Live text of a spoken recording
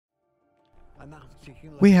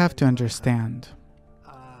We have to understand,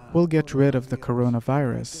 we'll get rid of the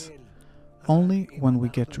coronavirus only when we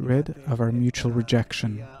get rid of our mutual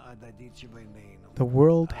rejection. The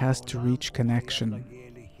world has to reach connection.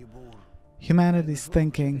 Humanity's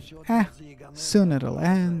thinking, soon it'll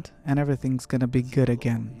end and everything's gonna be good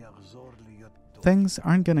again. Things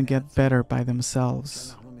aren't gonna get better by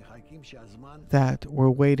themselves. That we're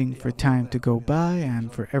waiting for time to go by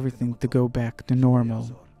and for everything to go back to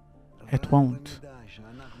normal. It won't.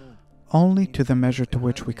 Only to the measure to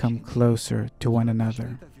which we come closer to one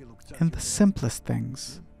another, in the simplest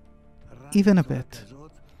things, even a bit.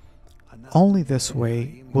 Only this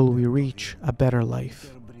way will we reach a better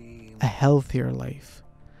life, a healthier life.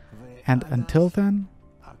 And until then,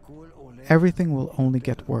 everything will only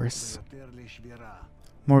get worse.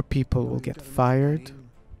 More people will get fired,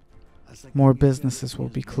 more businesses will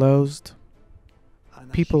be closed,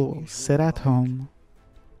 people will sit at home,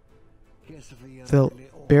 they'll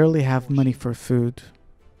barely have money for food,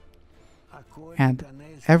 and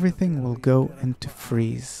everything will go into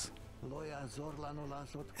freeze.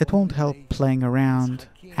 It won't help playing around,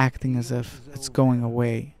 acting as if it's going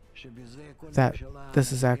away, that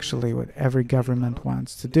this is actually what every government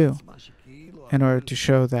wants to do, in order to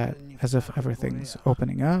show that as if everything's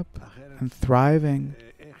opening up and thriving.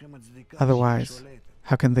 Otherwise,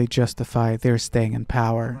 how can they justify their staying in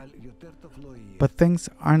power? But things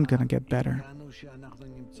aren't going to get better.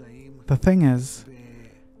 The thing is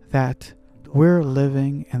that we're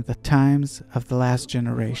living in the times of the last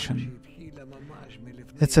generation.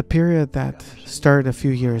 It's a period that started a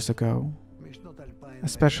few years ago,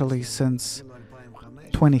 especially since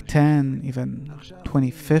 2010, even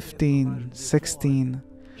 2015, 16,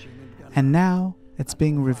 and now it's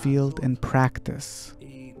being revealed in practice.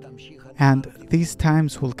 And these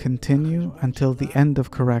times will continue until the end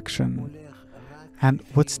of correction. And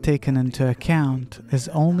what's taken into account is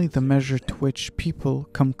only the measure to which people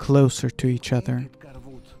come closer to each other.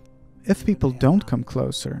 If people don't come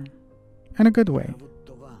closer, in a good way,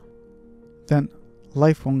 then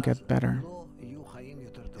life won't get better.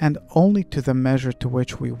 And only to the measure to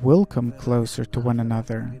which we will come closer to one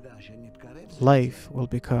another, life will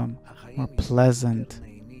become more pleasant,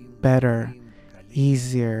 better,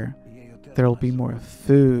 easier. There will be more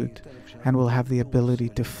food, and we'll have the ability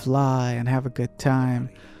to fly and have a good time.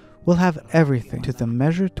 We'll have everything to the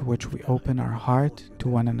measure to which we open our heart to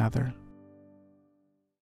one another.